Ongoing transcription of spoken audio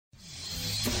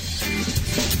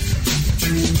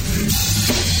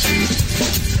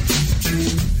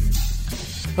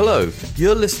Hello,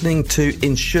 you're listening to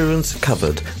Insurance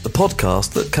Covered, the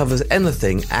podcast that covers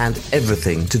anything and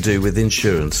everything to do with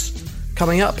insurance.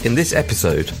 Coming up in this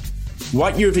episode.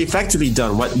 What you've effectively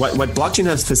done, what blockchain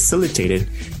has facilitated,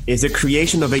 is the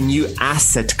creation of a new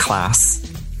asset class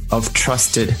of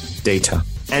trusted data.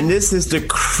 And this is the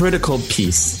critical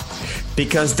piece,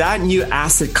 because that new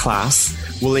asset class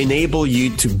will enable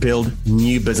you to build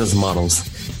new business models,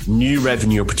 new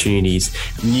revenue opportunities,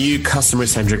 new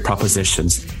customer-centric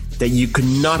propositions that you could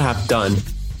not have done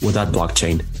without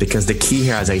blockchain. Because the key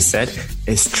here, as I said,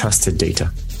 is trusted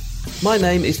data. My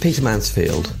name is Peter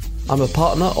Mansfield. I'm a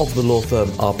partner of the law firm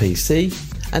RPC,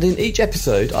 and in each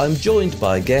episode I'm joined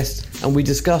by a guest and we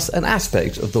discuss an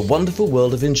aspect of the wonderful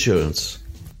world of insurance.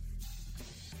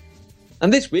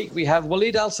 And this week we have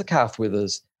Walid Al-Sakaf with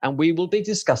us, and we will be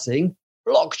discussing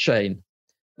blockchain.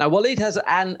 Now, Walid has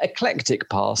an eclectic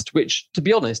past, which, to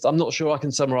be honest, I'm not sure I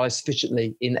can summarize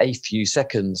sufficiently in a few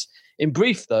seconds. In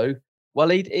brief, though,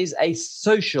 Walid is a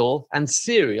social and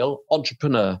serial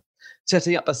entrepreneur,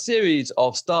 setting up a series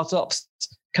of startups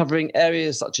covering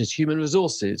areas such as human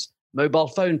resources, mobile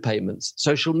phone payments,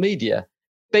 social media,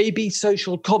 baby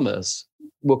social commerce,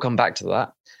 we'll come back to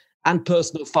that, and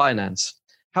personal finance.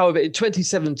 However, in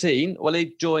 2017,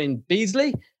 Walid joined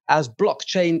Beazley as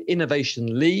blockchain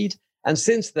innovation lead. And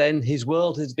since then, his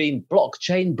world has been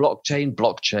blockchain, blockchain,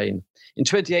 blockchain. In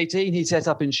 2018, he set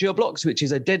up InsureBlocks, which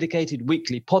is a dedicated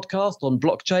weekly podcast on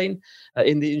blockchain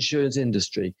in the insurance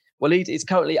industry. Walid is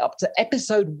currently up to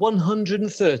episode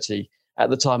 130 at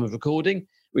the time of recording,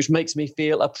 which makes me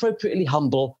feel appropriately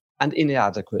humble and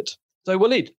inadequate. So,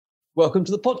 Walid, welcome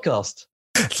to the podcast.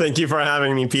 Thank you for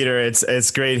having me, Peter.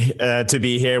 It's great to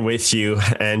be here with you.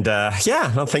 And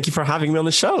thank you for having me on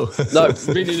the show. No,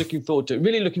 really looking forward to it.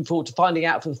 Really looking forward to finding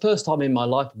out for the first time in my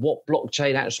life what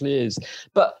blockchain actually is.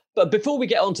 But before we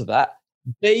get on to that,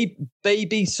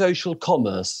 baby social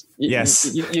commerce.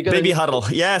 Yes, baby huddle.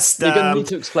 Yes. You're going to need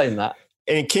to explain that.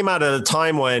 And it came out at a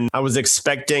time when I was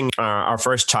expecting our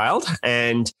first child.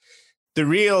 And the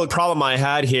real problem I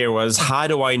had here was, how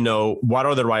do I know what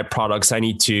are the right products I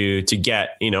need to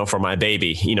get, for my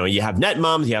baby? You have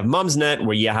NetMoms, you have Mumsnet,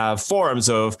 where you have forums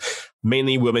of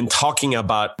mainly women talking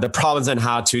about the problems and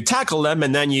how to tackle them.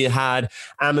 And then you had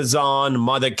Amazon,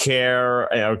 Mother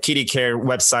Care, or Kitty Care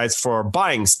websites for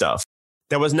buying stuff.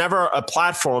 There was never a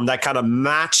platform that kind of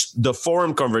matched the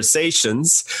forum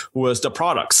conversations with the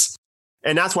products.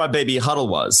 And that's what Baby Huddle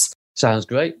was. Sounds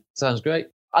great.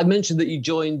 I mentioned that you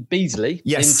joined Beazley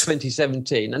in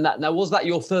 2017. And now, was that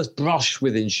your first brush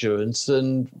with insurance?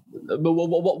 And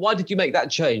why did you make that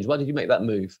change? Why did you make that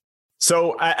move?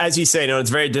 So, as you say, it's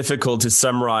very difficult to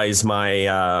summarize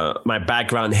my my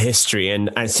background history. And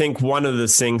I think one of the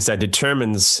things that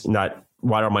determines that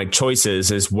what are my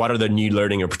choices is what are the new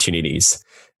learning opportunities.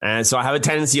 And so I have a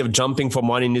tendency of jumping from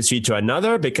one industry to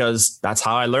another because that's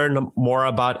how I learn more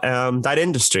about that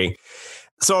industry.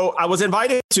 So I was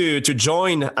invited to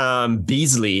join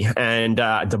Beazley, and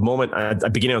at the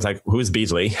beginning I was like, "Who's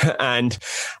Beazley?" And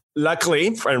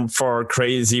luckily, and for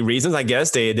crazy reasons, I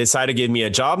guess, they decided to give me a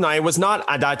job. Now, it was not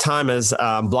at that time as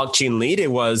blockchain lead.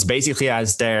 It was basically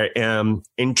as their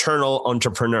internal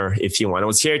entrepreneur, if you want. I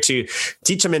was here to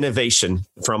teach them innovation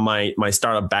from my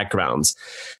startup backgrounds.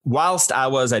 Whilst I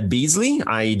was at Beazley,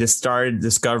 I just started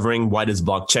discovering what is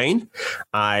blockchain.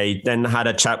 I then had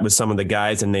a chat with some of the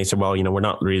guys, and they said, well, we're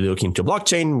not really looking to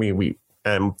blockchain.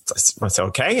 I said,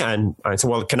 okay. And I said,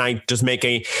 well, can I just make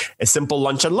a simple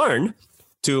lunch and learn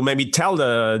to maybe tell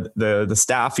the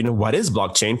staff, what is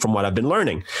blockchain from what I've been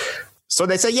learning. So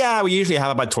they say, yeah, we usually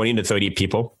have about 20 to 30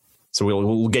 people. So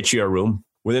we'll get you a room.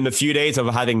 Within a few days of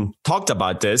having talked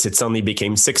about this, it suddenly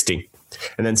became 60.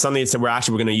 And then suddenly it said, we're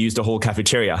going to use the whole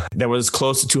cafeteria. There was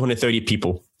close to 230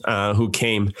 people who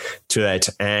came to it.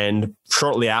 And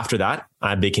shortly after that,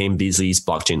 I became Beazley's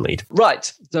blockchain lead.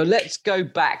 Right. So let's go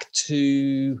back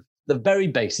to the very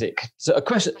basic. So a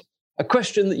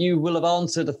question that you will have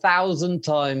answered 1,000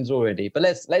 times already, but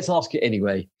let's ask it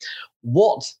anyway.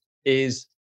 What is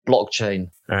blockchain?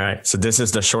 All right. So this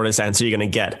is the shortest answer you're going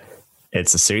to get.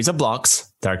 It's a series of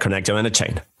blocks that are connected in a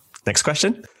chain. Next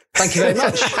question. Thank you very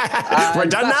much. We're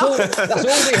done now. That's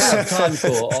all we have time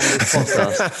for on this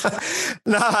podcast.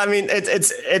 No, I mean,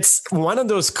 it's one of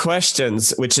those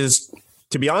questions, which is,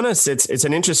 to be honest, it's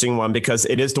an interesting one because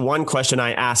it is the one question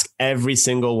I ask every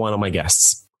single one of my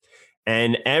guests.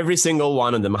 And every single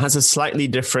one of them has a slightly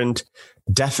different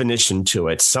definition to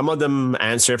it. Some of them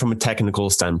answer it from a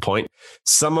technical standpoint.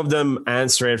 Some of them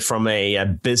answer it from a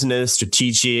business,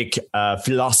 strategic,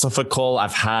 philosophical.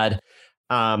 I've had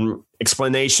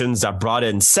explanations that brought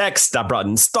in sex, that brought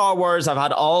in Star Wars. I've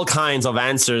had all kinds of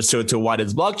answers to what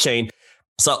is blockchain.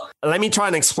 So let me try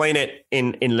and explain it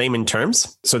in layman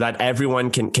terms so that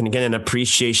everyone can get an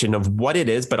appreciation of what it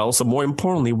is, but also more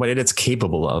importantly, what it is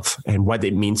capable of and what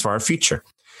it means for our future.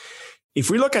 If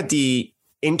we look at the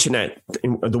internet,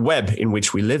 the web in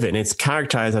which we live in, it's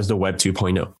characterized as the Web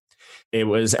 2.0. It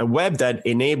was a web that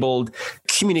enabled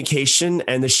communication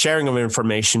and the sharing of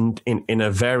information in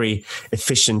a very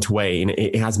efficient way. And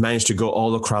it has managed to go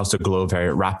all across the globe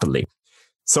very rapidly.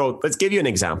 So let's give you an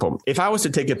example. If I was to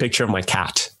take a picture of my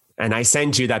cat and I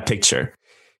send you that picture,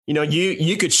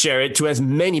 you could share it to as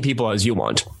many people as you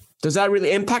want. Does that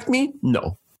really impact me?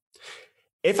 No.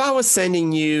 If I was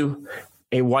sending you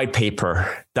a white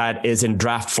paper that is in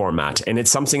draft format and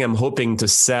it's something I'm hoping to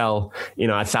sell,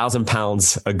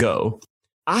 £1,000 ago,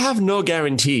 I have no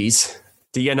guarantees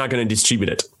that you're not going to distribute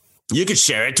it. You could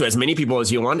share it to as many people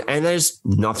as you want, and there's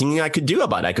nothing I could do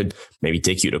about it. I could maybe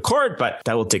take you to court, but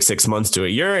that will take 6 months to a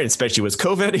year, and especially with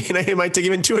COVID, it might take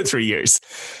even 2 or 3 years.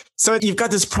 So you've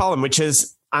got this problem, which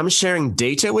is I'm sharing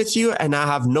data with you, and I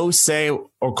have no say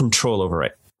or control over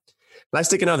it. Let's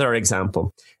take another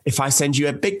example. If I send you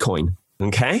a Bitcoin,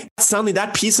 okay, suddenly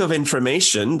that piece of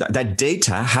information, that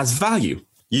data has value.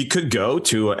 You could go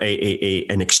to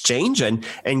an exchange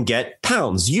and get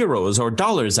pounds, euros, or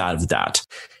dollars out of that.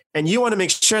 And you want to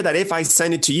make sure that if I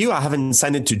send it to you, I haven't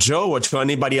sent it to Joe or to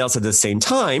anybody else at the same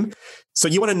time. So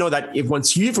you want to know that if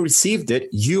once you've received it,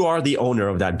 you are the owner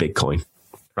of that Bitcoin,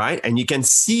 right? And you can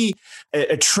see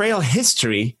a trail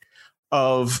history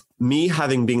of me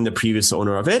having been the previous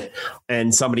owner of it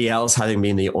and somebody else having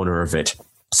been the owner of it.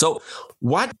 So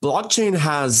what blockchain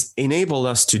has enabled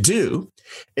us to do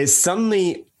is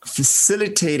suddenly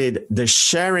facilitated the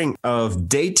sharing of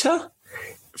data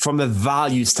from a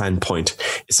value standpoint.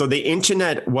 So the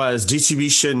internet was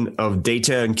distribution of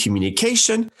data and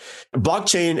communication.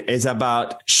 Blockchain is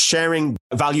about sharing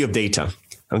value of data.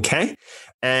 Okay.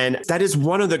 And that is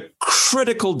one of the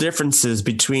critical differences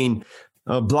between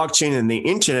blockchain and the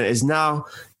internet is now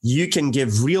you can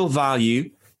give real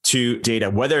value to data,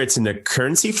 whether it's in a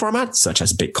currency format, such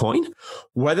as Bitcoin,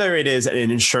 whether it is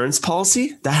an insurance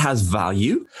policy that has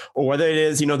value, or whether it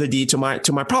is, the deed to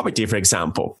my property, for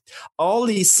example. All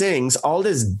these things, all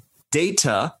this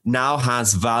data now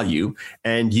has value,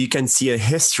 and you can see a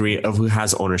history of who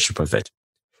has ownership of it.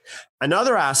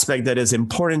 Another aspect that is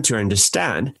important to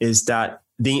understand is that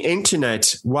the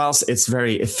internet, whilst it's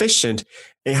very efficient,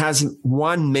 it has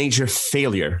one major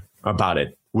failure about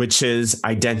it, which is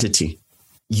identity.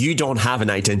 You don't have an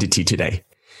identity today.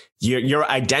 Your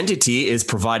identity is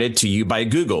provided to you by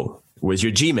Google with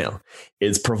your Gmail.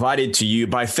 It's provided to you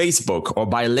by Facebook or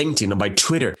by LinkedIn or by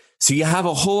Twitter. So you have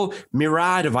a whole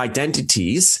myriad of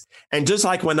identities. And just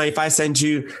like if I send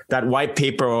you that white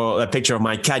paper or a picture of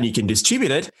my cat, you can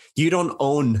distribute it. You don't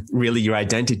own really your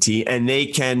identity, and they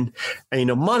can,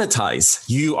 monetize.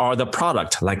 You are the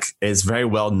product, like is very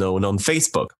well known on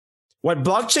Facebook. What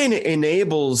blockchain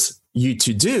enables you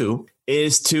to do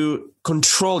is to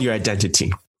control your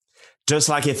identity. Just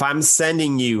like if I'm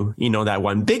sending you, that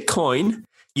one Bitcoin,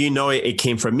 it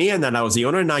came from me and then I was the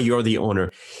owner. Now you're the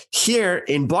owner. Here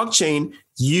in blockchain,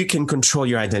 you can control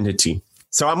your identity.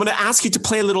 So I'm going to ask you to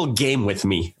play a little game with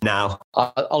me now.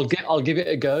 I'll give it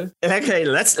a go. Okay,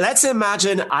 let's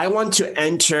imagine I want to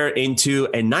enter into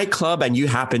a nightclub and you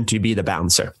happen to be the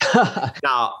bouncer.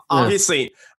 Now,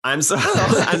 obviously, I'm so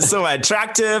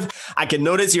attractive. I can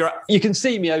notice you can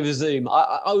see me over Zoom.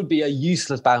 I would be a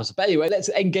useless bouncer. But anyway, let's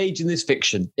engage in this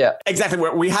fiction. Yeah, exactly.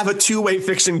 We have a two-way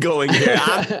fiction going here.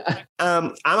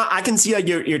 I can see that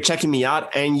you're checking me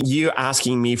out and you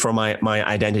asking me for my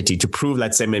identity to prove,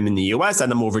 let's say I'm in the US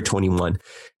and I'm over 21.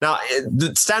 Now,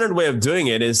 the standard way of doing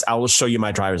it is I will show you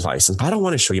my driver's license, but I don't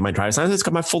want to show you my driver's license. It's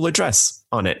got my full address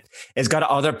on it. It's got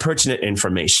other pertinent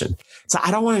information. So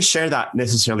I don't want to share that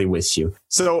necessarily with you.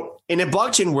 So in a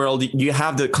blockchain world, you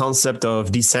have the concept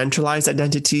of decentralized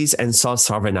identities and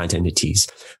sovereign identities,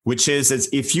 which is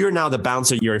if you're now the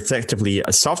bouncer, you're effectively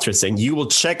a software thing. You will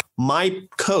check my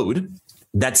code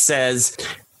that says,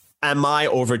 am I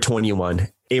over 21?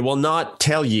 It will not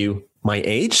tell you my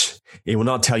age. It will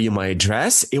not tell you my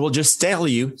address. It will just tell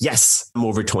you, yes, I'm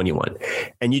over 21.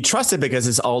 And you trust it because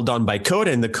it's all done by code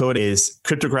and the code is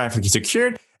cryptographically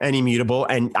secured and immutable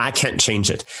and I can't change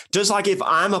it. Just like if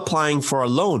I'm applying for a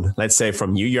loan, let's say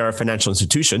from you, you're a financial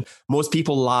institution. Most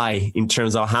people lie in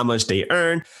terms of how much they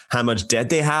earn, how much debt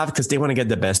they have, because they want to get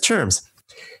the best terms.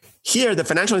 Here, the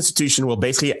financial institution will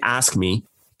basically ask me,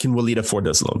 can Walid afford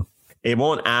this loan? It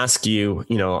won't ask you,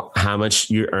 how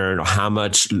much you earn or how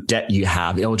much debt you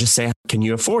have. It will just say, can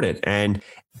you afford it? And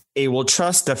it will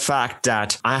trust the fact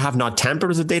that I have not tampered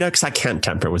with the data because I can't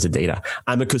tamper with the data.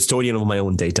 I'm a custodian of my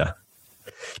own data.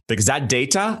 because that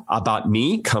data about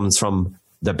me comes from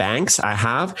the banks I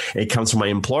have. It comes from my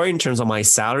employer in terms of my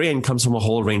salary, and comes from a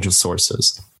whole range of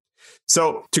sources.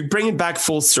 So to bring it back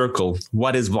full circle,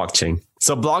 what is blockchain?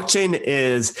 So blockchain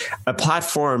is a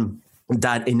platform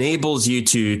that enables you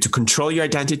to control your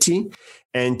identity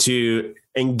and to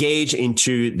engage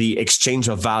into the exchange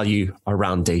of value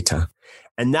around data.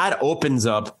 And that opens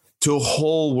up to a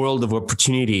whole world of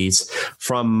opportunities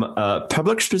from a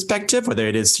public perspective, whether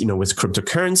it is, with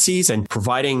cryptocurrencies and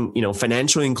providing,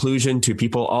 financial inclusion to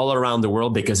people all around the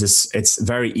world, because it's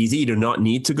very easy. You do not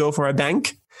need to go for a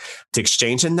bank to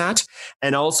exchange in that.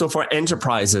 And also for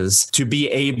enterprises to be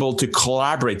able to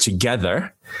collaborate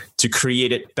together to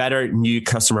create better new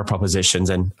customer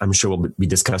propositions. And I'm sure we'll be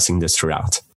discussing this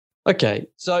throughout. Okay.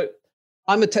 So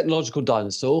I'm a technological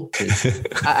dinosaur,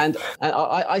 and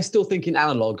I still think in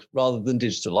analog rather than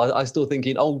digital. I still think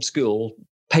in old school,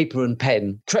 paper and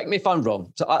pen. Correct me if I'm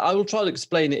wrong. So I will try to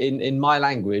explain it in my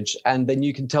language, and then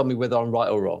you can tell me whether I'm right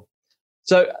or wrong.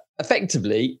 So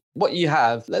effectively, what you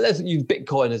have, let's use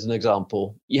Bitcoin as an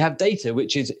example. You have data,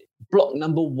 which is block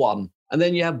number 1. And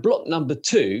then you have block number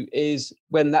 2 is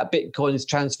when that Bitcoin is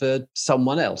transferred to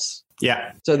someone else.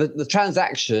 Yeah. So the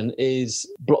transaction is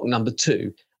block number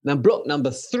 2. Then block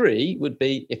number 3 would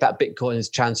be if that Bitcoin is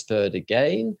transferred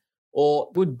again, or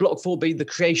would block 4 be the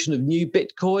creation of new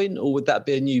Bitcoin, or would that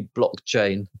be a new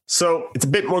blockchain? So it's a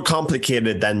bit more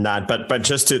complicated than that, but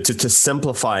just to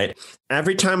simplify it,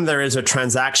 every time there is a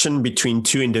transaction between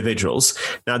two individuals,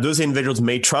 now those individuals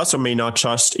may trust or may not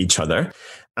trust each other.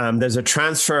 There's a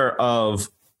transfer of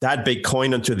that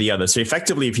Bitcoin onto the other. So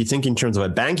effectively, if you think in terms of a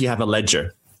bank, you have a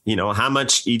ledger. How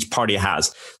much each party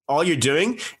has. All you're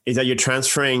doing is that you're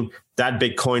transferring that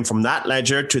Bitcoin from that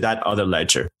ledger to that other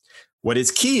ledger. What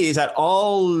is key is that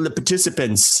all the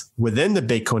participants within the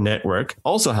Bitcoin network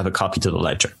also have a copy to the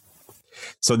ledger.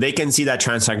 So they can see that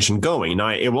transaction going. Now,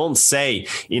 it won't say,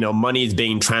 money is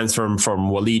being transferred from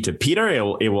Walid to Peter.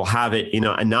 It will have it,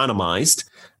 anonymized.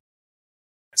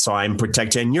 So I'm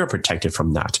protected and you're protected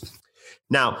from that.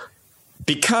 Now,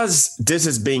 because this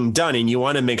is being done and you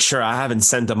want to make sure I haven't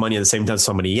sent the money at the same time as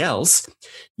somebody else,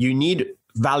 you need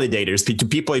validators to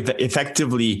people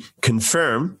effectively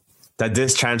confirm that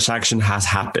this transaction has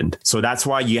happened. So that's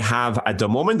why you have at the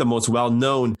moment the most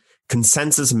well-known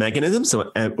consensus mechanism.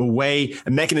 So a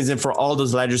mechanism for all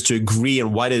those ledgers to agree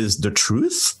on what is the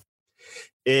truth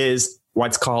is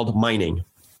what's called mining.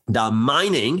 Now,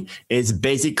 mining is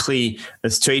basically a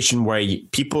situation where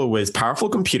people with powerful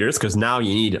computers, because now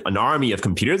you need an army of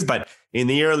computers, but in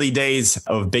the early days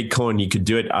of Bitcoin, you could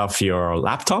do it off your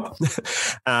laptop.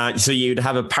 So you'd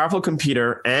have a powerful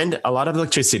computer and a lot of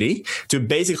electricity to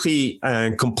basically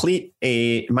complete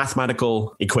a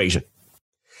mathematical equation.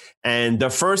 And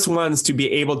the first ones to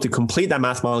be able to complete that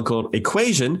mathematical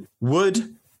equation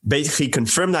would basically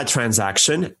confirm that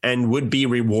transaction and would be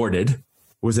rewarded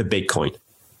with a Bitcoin.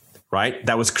 Right?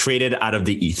 That was created out of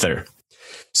the ether.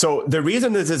 So the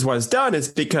reason this was done is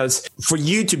because for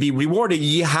you to be rewarded,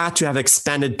 you had to have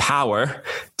expanded power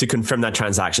to confirm that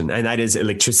transaction. And that is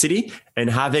electricity and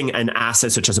having an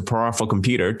asset such as a powerful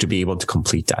computer to be able to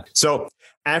complete that. So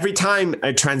every time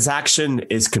a transaction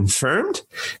is confirmed,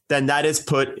 then that is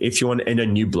put, if you want, in a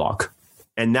new block.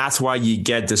 And that's why you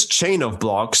get this chain of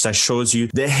blocks that shows you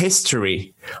the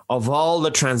history of all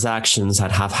the transactions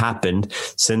that have happened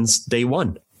since day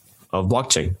one of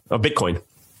blockchain, of Bitcoin.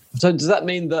 So does that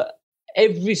mean that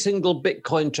every single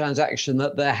Bitcoin transaction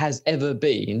that there has ever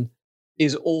been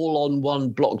is all on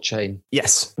one blockchain?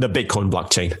 Yes, the Bitcoin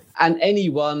blockchain. And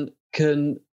anyone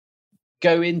can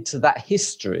go into that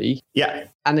history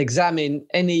and examine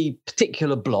any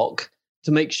particular block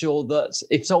to make sure that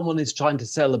if someone is trying to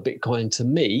sell a Bitcoin to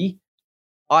me,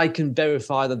 I can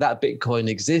verify that Bitcoin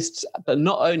exists. But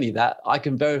not only that, I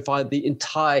can verify the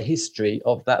entire history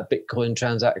of that Bitcoin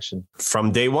transaction.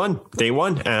 From day one.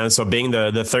 So being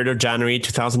the 3rd of January,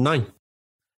 2009.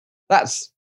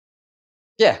 That's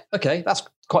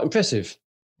quite impressive.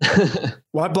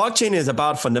 What blockchain is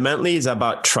about fundamentally is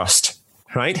about trust,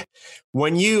 right?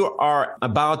 When you are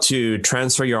about to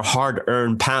transfer your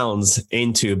hard-earned pounds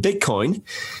into Bitcoin,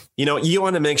 you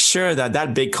want to make sure that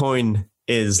Bitcoin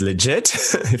is legit,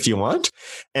 if you want,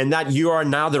 and that you are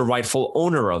now the rightful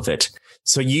owner of it.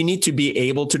 So you need to be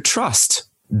able to trust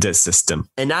this system.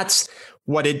 And that's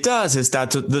what it does, is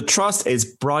that the trust is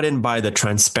brought in by the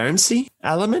transparency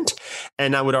element.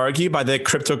 And I would argue by the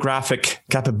cryptographic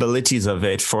capabilities of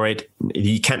it.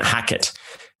 You can't hack it.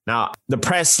 Now, the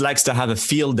press likes to have a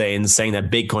field day in saying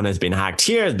that Bitcoin has been hacked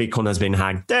here, Bitcoin has been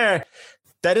hacked there.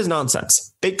 That is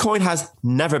nonsense. Bitcoin has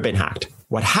never been hacked.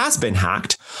 What has been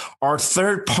hacked are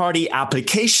third-party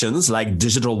applications like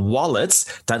digital wallets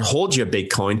that hold your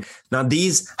Bitcoin. Now,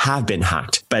 these have been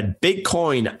hacked, but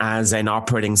Bitcoin as an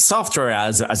operating software,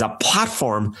 as a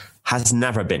platform, has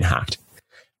never been hacked.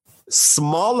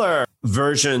 Smaller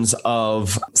versions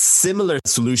of similar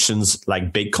solutions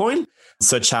like Bitcoin,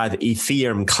 such as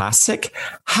Ethereum Classic,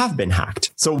 have been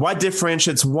hacked. So what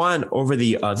differentiates one over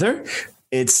the other?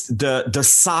 It's the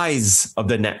size of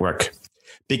the network.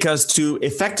 Because to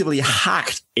effectively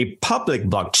hack a public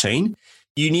blockchain,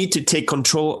 you need to take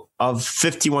control of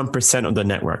 51% of the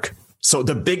network. So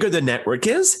the bigger the network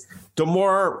is, the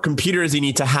more computers you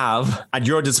need to have at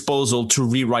your disposal to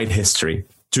rewrite history,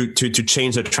 to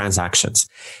change the transactions.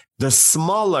 The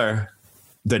smaller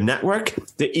the network,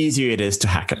 the easier it is to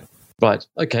hack it. Right.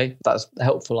 Okay. That's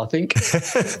helpful, I think.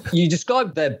 You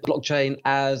described their blockchain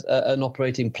as an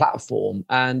operating platform,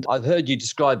 and I've heard you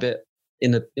describe it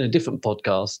in a different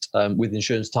podcast with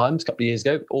Insurance Times a couple of years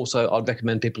ago. Also, I'd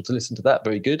recommend people to listen to that.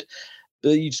 Very good.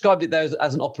 But you described it there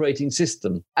as an operating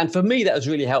system. And for me, that was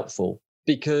really helpful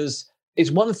because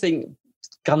it's one thing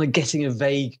kind of getting a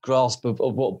vague grasp of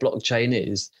what blockchain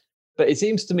is. But it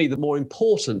seems to me the more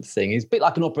important thing is a bit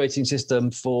like an operating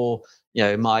system for,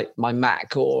 my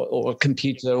Mac or a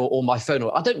computer or my phone.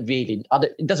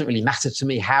 It doesn't really matter to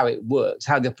me how it works,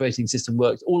 how the operating system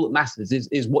works. All that matters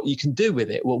is what you can do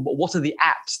with it. Well, what are the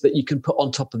apps that you can put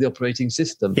on top of the operating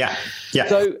system? Yeah.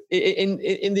 So in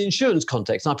the insurance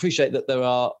context, I appreciate that there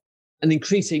are an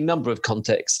increasing number of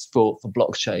contexts for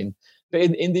blockchain. But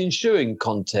in the insuring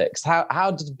context,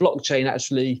 how does blockchain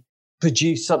actually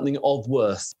produce something of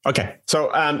worth? Okay.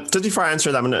 So just before I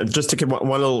answer that, I'm going to just take one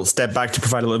little step back to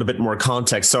provide a little bit more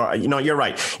context. So, you're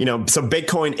right. So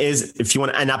Bitcoin is, if you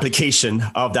want, an application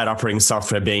of that operating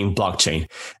software being blockchain.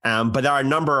 But there are a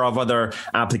number of other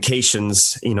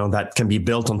applications, that can be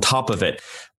built on top of it.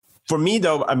 For me,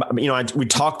 though, we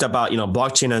talked about,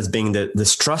 blockchain as being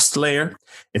this trust layer.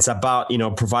 It's about,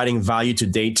 providing value to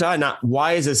data. Now,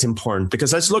 why is this important?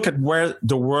 Because let's look at where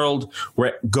the world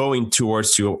we're going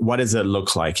towards to. What does it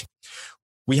look like?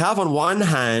 We have on one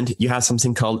hand, you have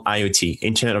something called IoT,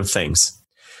 Internet of Things.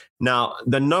 Now,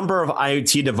 the number of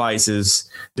IoT devices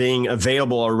being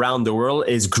available around the world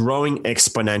is growing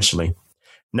exponentially.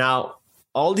 Now,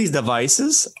 all these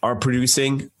devices are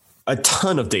producing a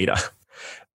ton of data.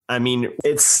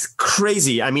 It's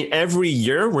crazy. Every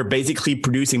year we're basically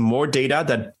producing more data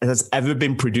that has ever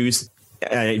been produced.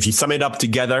 If you sum it up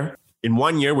together, in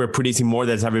 1 year, we're producing more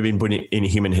than has ever been put in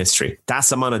human history. That's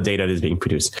the amount of data that is being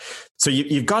produced. So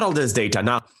you've got all this data.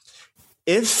 Now,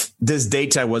 if this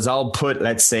data was all put,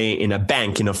 let's say, in a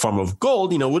bank in a form of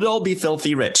gold, would all be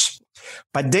filthy rich.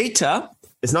 But data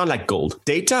is not like gold.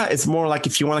 Data is more like,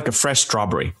 if you want, like a fresh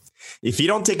strawberry. If you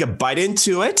don't take a bite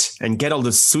into it and get all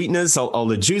the sweetness, all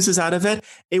the juices out of it,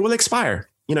 it will expire.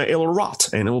 It'll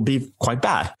rot and it will be quite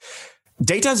bad.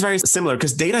 Data is very similar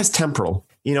because data is temporal.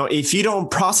 If you don't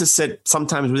process it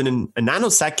sometimes within a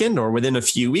nanosecond or within a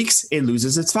few weeks, it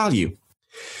loses its value.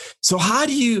 So how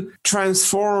do you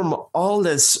transform all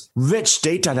this rich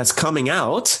data that's coming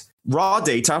out, raw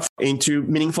data, into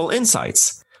meaningful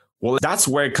insights? Well, that's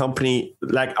where a company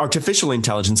like artificial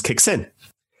intelligence kicks in.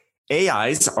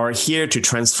 AIs are here to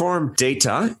transform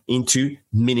data into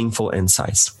meaningful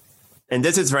insights. And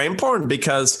this is very important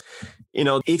because,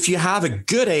 if you have a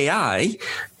good AI,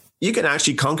 you can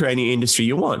actually conquer any industry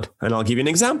you want. And I'll give you an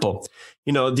example.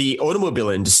 The automobile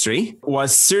industry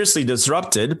was seriously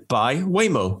disrupted by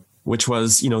Waymo, which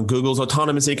was, Google's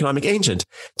autonomous economic agent.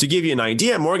 To give you an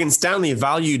idea, Morgan Stanley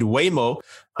valued Waymo,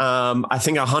 I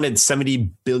think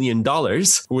 $170 billion,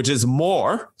 which is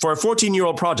more for a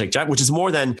 14-year-old project, which is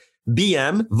more than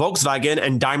BM, Volkswagen,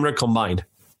 and Daimler combined.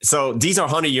 So these are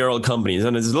 100-year-old companies.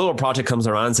 And this little project comes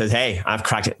around and says, hey, I've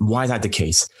cracked it. Why is that the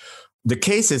case? The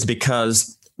case is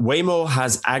because Waymo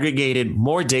has aggregated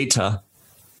more data,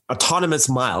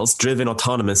 driven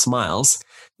autonomous miles,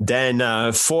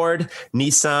 than Ford,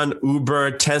 Nissan,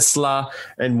 Uber, Tesla,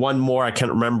 and one more, I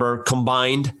can't remember,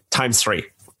 combined times 3.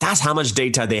 That's how much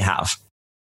data they have.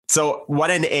 So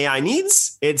what an AI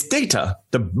needs, it's data.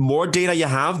 The more data you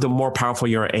have, the more powerful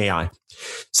your AI.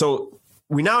 So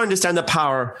we now understand the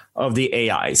power of the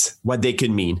AIs, what they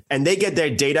can mean. And they get their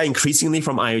data increasingly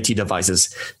from IoT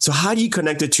devices. So how do you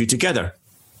connect the two together?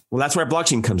 Well, that's where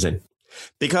blockchain comes in.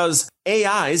 Because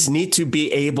AIs need to be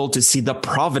able to see the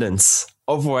provenance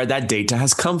of where that data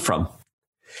has come from.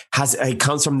 It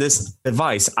comes from this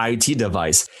device, IoT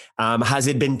device. Has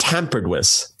it been tampered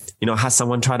with? Has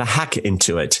someone tried to hack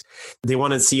into it? They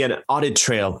want to see an audit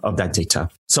trail of that data.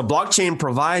 So blockchain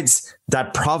provides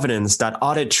that provenance, that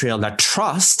audit trail, that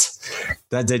trust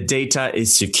that the data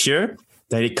is secure,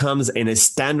 that it comes in a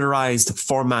standardized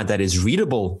format that is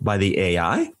readable by the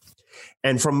AI,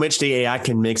 and from which the AI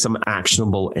can make some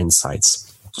actionable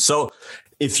insights. So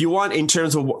if you want, in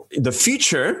terms of the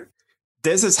future,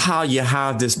 this is how you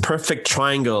have this perfect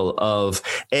triangle of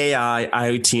AI,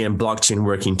 IoT, and blockchain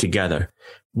working together.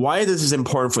 Why this is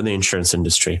important for the insurance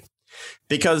industry?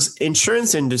 Because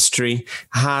insurance industry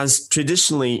has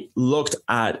traditionally looked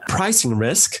at pricing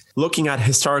risk, looking at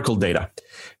historical data.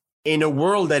 In a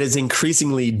world that is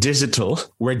increasingly digital,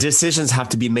 where decisions have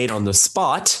to be made on the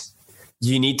spot,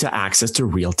 you need to access to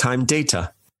real-time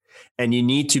data. And you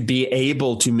need to be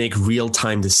able to make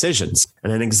real-time decisions.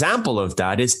 And an example of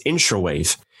that is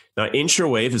InsureWave. Now,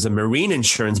 InsureWave is a marine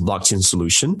insurance blockchain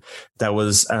solution that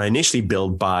was initially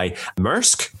built by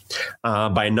Maersk,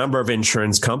 by a number of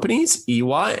insurance companies,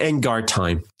 EY and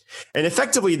Guardtime. And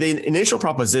effectively, the initial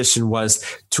proposition was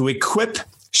to equip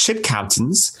ship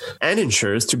captains and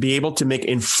insurers to be able to make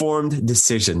informed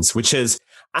decisions, which is,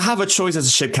 I have a choice as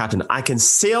a ship captain. I can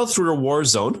sail through a war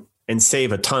zone and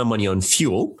save a ton of money on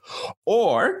fuel,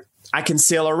 or I can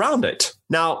sail around it.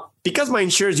 Now, because my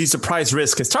insurers use to price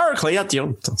risk historically,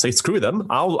 don't say screw them.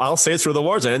 I'll sail through the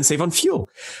war zone and save on fuel.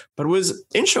 But with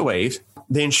InsureWave,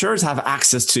 the insurers have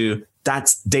access to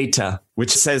that data,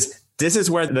 which says this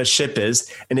is where the ship is.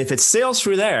 And if it sails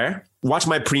through there, watch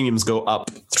my premiums go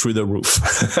up through the roof.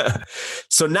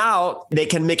 So now they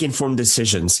can make informed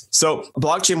decisions. So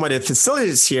blockchain, what it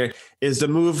facilitates here is the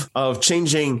move of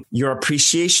changing your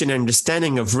appreciation and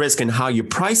understanding of risk and how you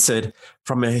price it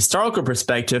from a historical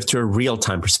perspective to a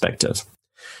real-time perspective.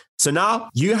 So now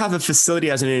you have a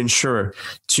facility as an insurer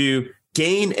to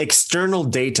gain external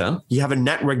data. You have a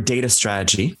network data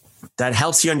strategy that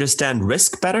helps you understand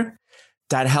risk better,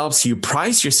 that helps you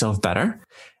price yourself better,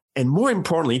 and more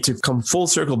importantly, to come full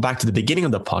circle back to the beginning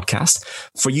of the podcast,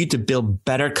 for you to build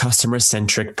better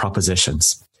customer-centric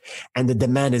propositions. And the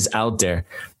demand is out there.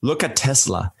 Look at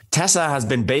Tesla. Tesla has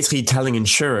been basically telling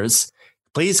insurers,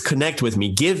 please connect with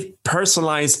me, give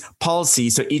personalized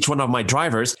policies to each one of my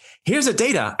drivers. Here's the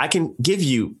data I can give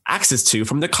you access to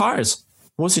from the cars.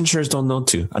 Most insurers don't know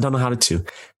how to.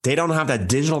 They don't have that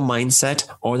digital mindset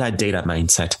or that data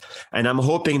mindset. And I'm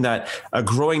hoping that a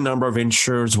growing number of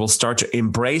insurers will start to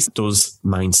embrace those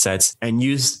mindsets and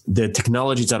use the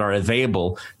technologies that are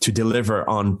available to deliver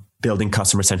on building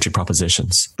customer-centric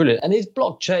propositions. Brilliant. And is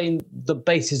blockchain the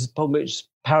basis upon which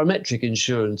parametric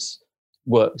insurance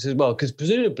works as well? Because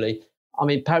presumably,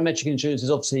 parametric insurance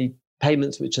is obviously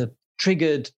payments which are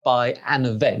triggered by an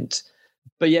event.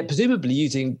 But yet, presumably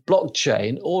using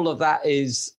blockchain, all of that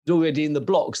is already in the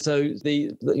block. So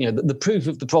the proof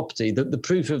of the property, the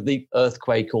proof of the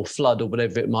earthquake or flood or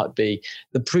whatever it might be,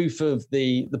 the proof of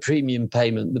the premium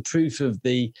payment, the proof of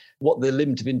what the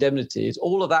limit of indemnity is,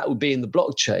 all of that would be in the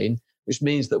blockchain, which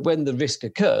means that when the risk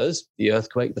occurs, the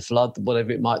earthquake, the flood,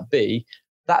 whatever it might be,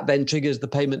 that then triggers the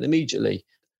payment immediately.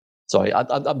 Sorry,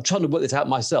 I'm trying to work this out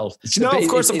myself. No, of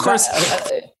course.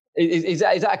 Is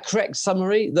that a correct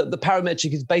summary, that the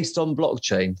parametric is based on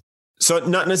blockchain? So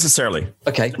not necessarily.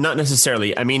 Okay. Not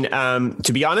necessarily.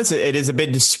 To be honest, it is a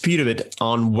bit disputed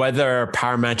on whether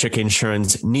parametric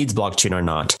insurance needs blockchain or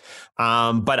not.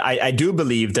 But I do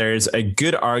believe there's a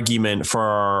good argument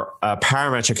for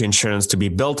parametric insurance to be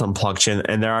built on blockchain.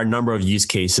 And there are a number of use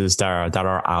cases that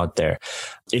are out there.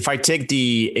 If I take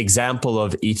the example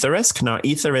of Etherisk, now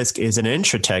Etherisk is an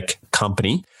insurtech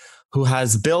company who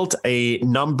has built a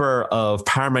number of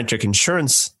parametric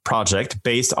insurance projects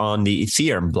based on the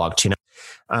Ethereum blockchain.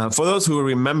 For those who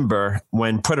remember,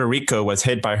 when Puerto Rico was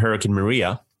hit by Hurricane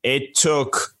Maria, it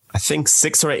took, I think,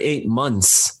 6 or 8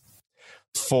 months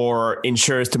for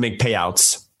insurers to make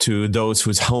payouts to those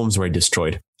whose homes were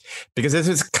destroyed. Because this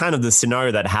is kind of the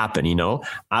scenario that happened,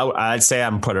 I'd say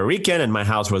I'm Puerto Rican and my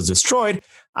house was destroyed.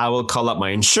 I will call up my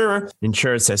insurer.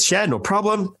 Insurer says, yeah, no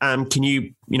problem. Can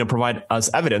you, provide us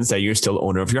evidence that you're still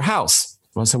owner of your house?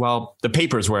 I'll say, well, the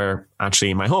papers were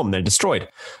actually in my home. They're destroyed.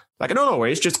 Like, no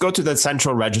worries. Just go to the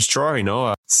central registrar,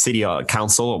 city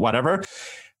council, whatever.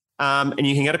 And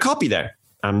you can get a copy there.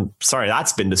 I'm sorry,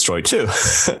 that's been destroyed too.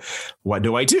 What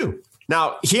do I do?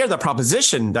 Now, here, the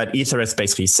proposition that Etherisk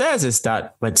basically says is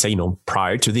that, let's say,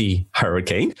 prior to the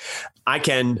hurricane, I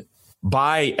can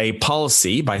buy a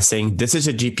policy by saying, this is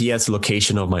a GPS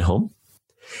location of my home.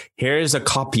 Here's a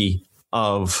copy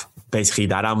of basically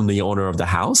that I'm the owner of the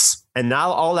house. And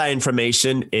now all that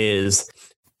information is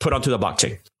put onto the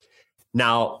blockchain.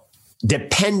 Now,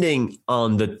 depending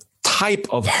on the type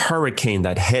of hurricane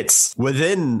that hits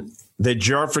within the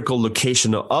geographical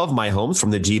location of my home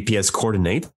from the GPS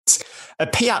coordinates, a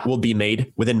payout will be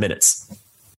made within minutes.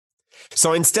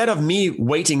 So instead of me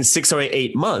waiting 6 or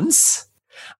 8 months,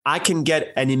 I can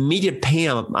get an immediate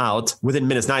payout within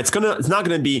minutes. Now it's not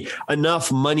gonna be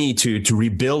enough money to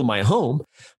rebuild my home,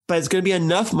 but it's gonna be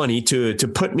enough money to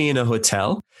put me in a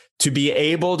hotel, to be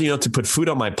able to put food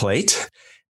on my plate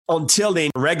until the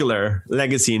regular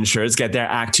legacy insurers get their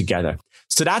act together.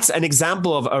 So that's an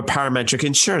example of a parametric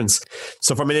insurance.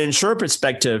 So from an insurer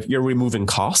perspective, you're removing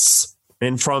costs.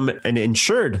 And from an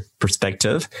insured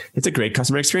perspective, it's a great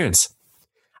customer experience.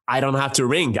 I don't have to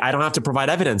ring. I don't have to provide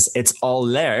evidence. It's all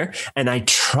there. And I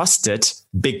trust it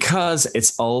because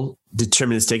it's all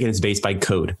deterministic and it's based by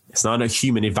code. It's not a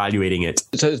human evaluating it.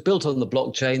 So it's built on the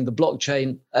blockchain. The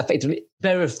blockchain effectively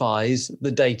verifies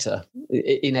the data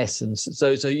in essence. So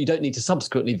you don't need to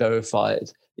subsequently verify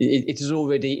it. It is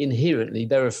already inherently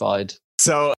verified.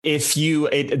 So if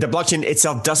the blockchain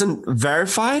itself doesn't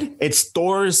verify it, it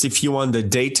stores, if you want, the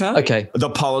data, the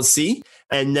policy,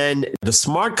 and then the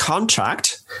smart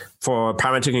contract. For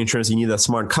parametric insurance, you need the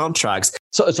smart contracts.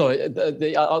 So, sorry,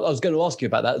 I was going to ask you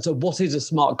about that. So what is a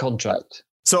smart contract?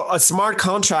 So a smart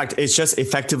contract is just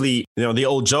effectively, the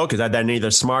old joke is that they're neither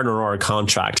smart nor a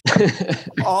contract.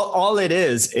 all it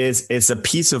is a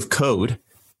piece of code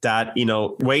that,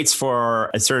 waits for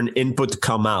a certain input to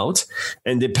come out.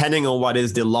 And depending on what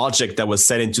is the logic that was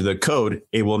set into the code,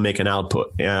 it will make an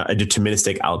output, a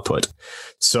deterministic output.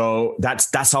 So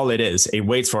that's all it is. It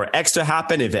waits for X to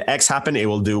happen. If the X happen, it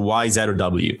will do Y, Z, or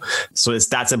W. So it's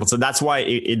that simple. So that's why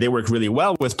they work really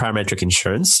well with parametric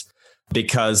insurance,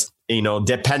 because,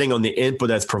 depending on the input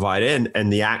that's provided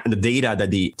and the data that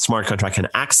the smart contract can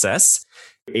access,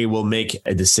 it will make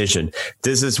a decision.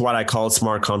 This is what I call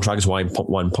smart contracts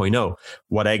 1.0.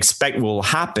 What I expect will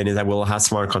happen is that we'll have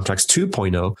smart contracts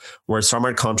 2.0, where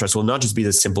smart contracts will not just be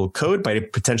the simple code, but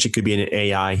it potentially could be an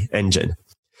AI engine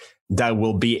that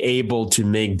will be able to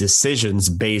make decisions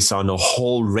based on a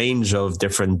whole range of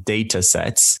different data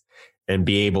sets and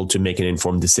be able to make an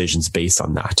informed decisions based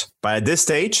on that. But at this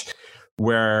stage,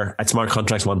 we're at smart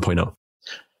contracts 1.0.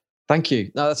 Thank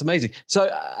you. No, that's amazing. So,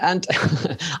 and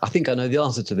I think I know the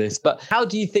answer to this, but how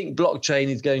do you think blockchain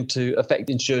is going to affect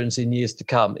insurance in years to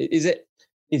come? Is it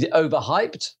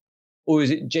overhyped, or is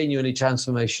it genuinely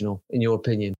transformational, in your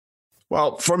opinion?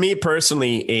 Well, for me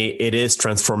personally, it is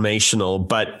transformational,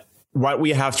 but what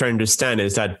we have to understand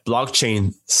is that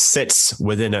blockchain sits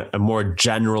within a more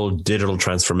general digital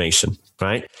transformation,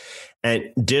 right?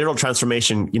 And digital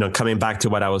transformation, coming back to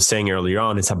what I was saying earlier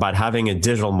on, it's about having a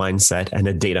digital mindset and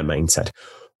a data mindset.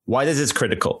 Why is this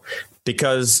critical?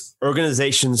 Because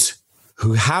organizations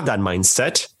who have that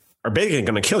mindset are basically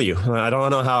going to kill you. I don't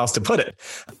know how else to put it.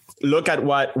 Look at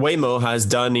what Waymo has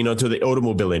done, to the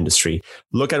automobile industry.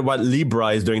 Look at what Libra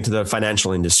is doing to the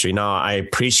financial industry. Now, I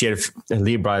appreciate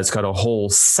Libra has got a whole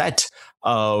set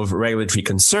of regulatory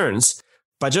concerns,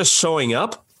 but just showing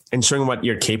up and showing what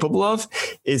you're capable of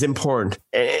is important.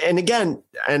 And again,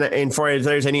 and for if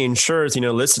there's any insurers,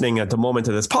 listening at the moment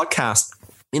to this podcast,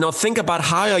 think about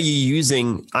how are you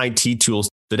using IT tools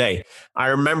today? I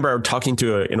remember talking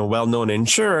to a well-known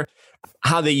insurer,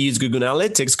 how they use Google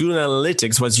Analytics. Google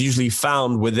Analytics was usually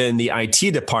found within the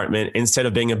IT department instead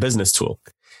of being a business tool.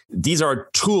 These are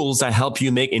tools that help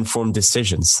you make informed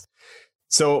decisions.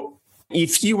 So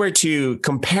if you were to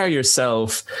compare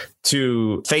yourself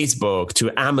to Facebook,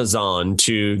 to Amazon,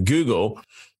 to Google,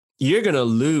 you're going to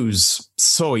lose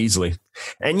so easily.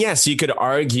 And yes, you could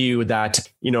argue that,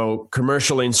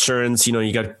 commercial insurance,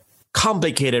 you got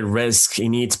complicated risk. It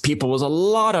needs people with a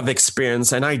lot of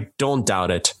experience, and I don't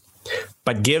doubt it.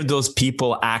 But give those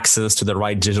people access to the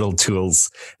right digital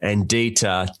tools and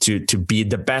data to be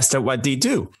the best at what they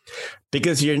do,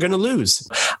 because you're going to lose.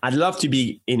 I'd love to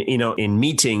be in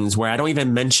meetings where I don't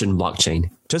even mention blockchain.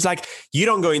 Just like you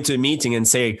don't go into a meeting and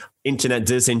say internet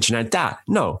this, internet that.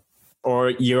 No.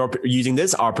 Or you're using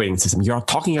this operating system. You're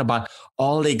talking about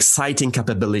all the exciting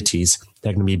capabilities that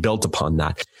are going to be built upon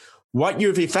that. What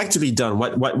you've effectively done,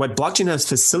 what blockchain has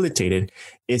facilitated,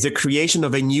 is the creation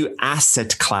of a new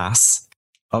asset class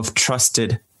of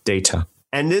trusted data.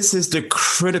 And this is the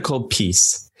critical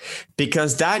piece,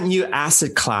 because that new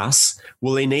asset class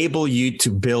will enable you to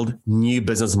build new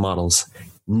business models,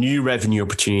 new revenue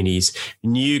opportunities,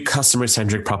 new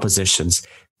customer-centric propositions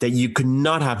that you could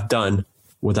not have done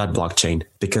without blockchain.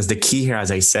 Because the key here,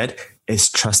 as I said, is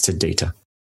trusted data.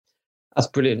 That's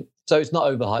brilliant. So it's not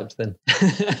overhyped then.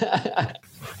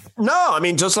 No, I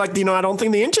mean, just like, I don't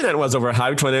think the internet was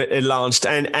overhyped when it launched.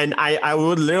 And I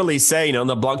would literally say,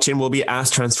 the blockchain will be as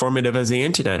transformative as the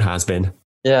internet has been.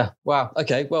 Yeah. Wow.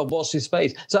 Okay. Well, watch this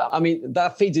space. So, I mean,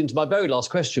 that feeds into my very last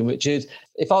question, which is,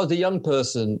 if I was a young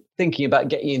person thinking about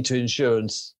getting into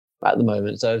insurance at the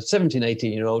moment, so 17,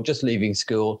 18-year-old, just leaving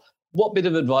school, what bit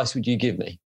of advice would you give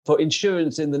me? for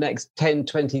insurance in the next 10,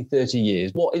 20, 30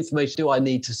 years? What information do I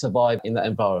need to survive in that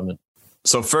environment?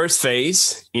 So first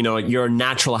phase, your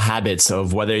natural habits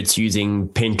of whether it's using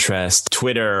Pinterest,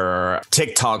 Twitter,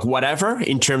 TikTok, whatever,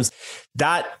 in terms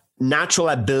that natural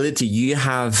ability you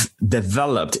have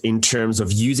developed in terms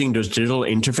of using those digital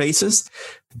interfaces,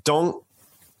 don't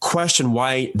question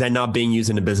why they're not being used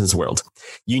in the business world.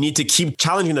 You need to keep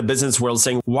challenging the business world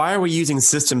saying, why are we using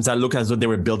systems that look as though they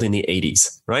were built in the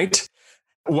 80s, right?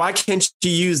 Why can't you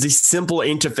use these simple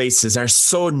interfaces that are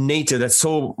so native, that's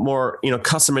so more,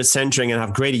 customer centric and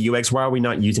have great UX? Why are we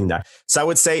not using that? So I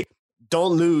would say,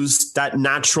 don't lose that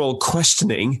natural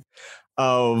questioning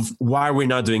of why we're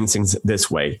not doing things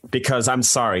this way. Because I'm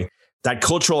sorry, that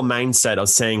cultural mindset of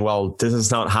saying, well, this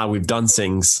is not how we've done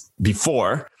things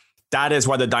before. That is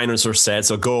what the dinosaur said.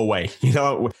 So go away.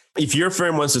 If your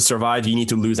firm wants to survive, you need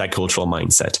to lose that cultural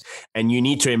mindset, and you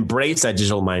need to embrace that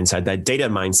digital mindset, that data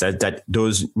mindset that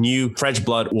those new fresh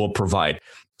blood will provide.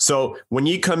 So when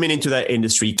you come into that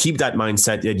industry, keep that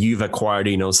mindset that you've acquired,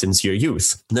 since your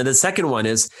youth. Then the second one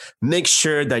is make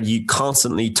sure that you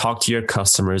constantly talk to your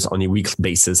customers on a weekly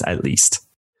basis, at least.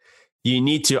 You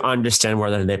need to understand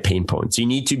what are their pain points. You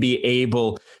need to be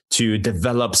able to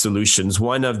develop solutions.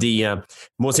 One of the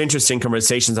most interesting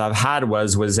conversations I've had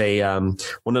was one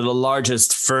of the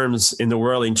largest firms in the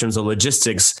world in terms of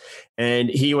logistics. And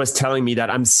he was telling me that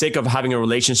I'm sick of having a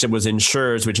relationship with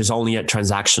insurers, which is only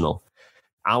transactional.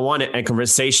 I want a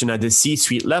conversation at the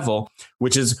C-suite level,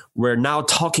 which is we're now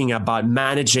talking about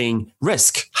managing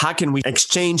risk. How can we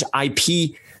exchange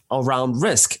IP around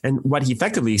risk? And what he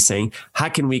effectively is saying, how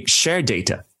can we share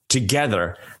data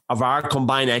together of our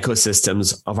combined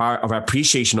ecosystems, of our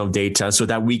appreciation of data, so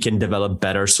that we can develop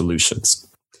better solutions?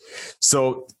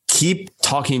 So keep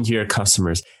talking to your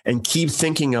customers and keep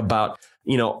thinking about,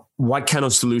 what kind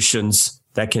of solutions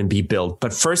that can be built.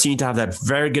 But first, you need to have that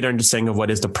very good understanding of what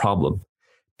is the problem.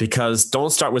 Because don't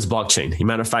start with blockchain. As a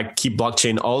matter of fact, keep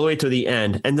blockchain all the way to the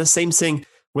end. And the same thing,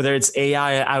 whether it's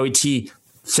AI or IoT,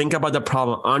 think about the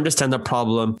problem, understand the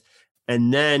problem,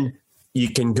 and then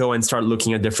you can go and start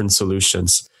looking at different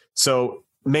solutions. So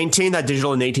maintain that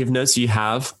digital nativeness you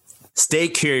have, stay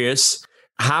curious,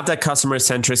 have that customer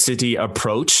centricity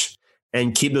approach,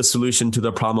 and keep the solution to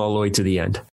the problem all the way to the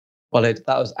end. Well, that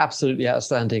was absolutely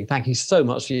outstanding. Thank you so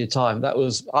much for your time. That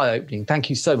was eye-opening. Thank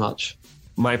you so much.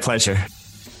 My pleasure.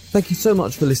 Thank you so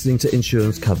much for listening to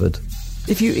Insurance Covered.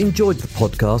 If you enjoyed the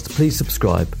podcast, please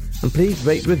subscribe and please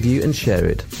rate, review and share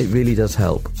it. It really does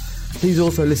help. Please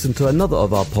also listen to another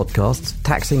of our podcasts,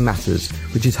 Taxing Matters,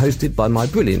 which is hosted by my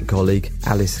brilliant colleague,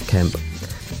 Alice Kemp.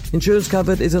 Insurance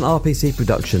Covered is an RPC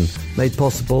production made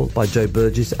possible by Joe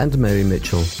Burgess and Mary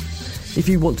Mitchell. If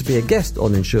you want to be a guest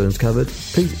on Insurance Covered,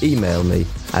 please email me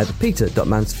at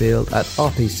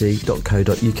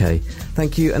peter.mansfield@rpc.co.uk.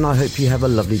 Thank you, and I hope you have a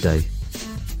lovely day.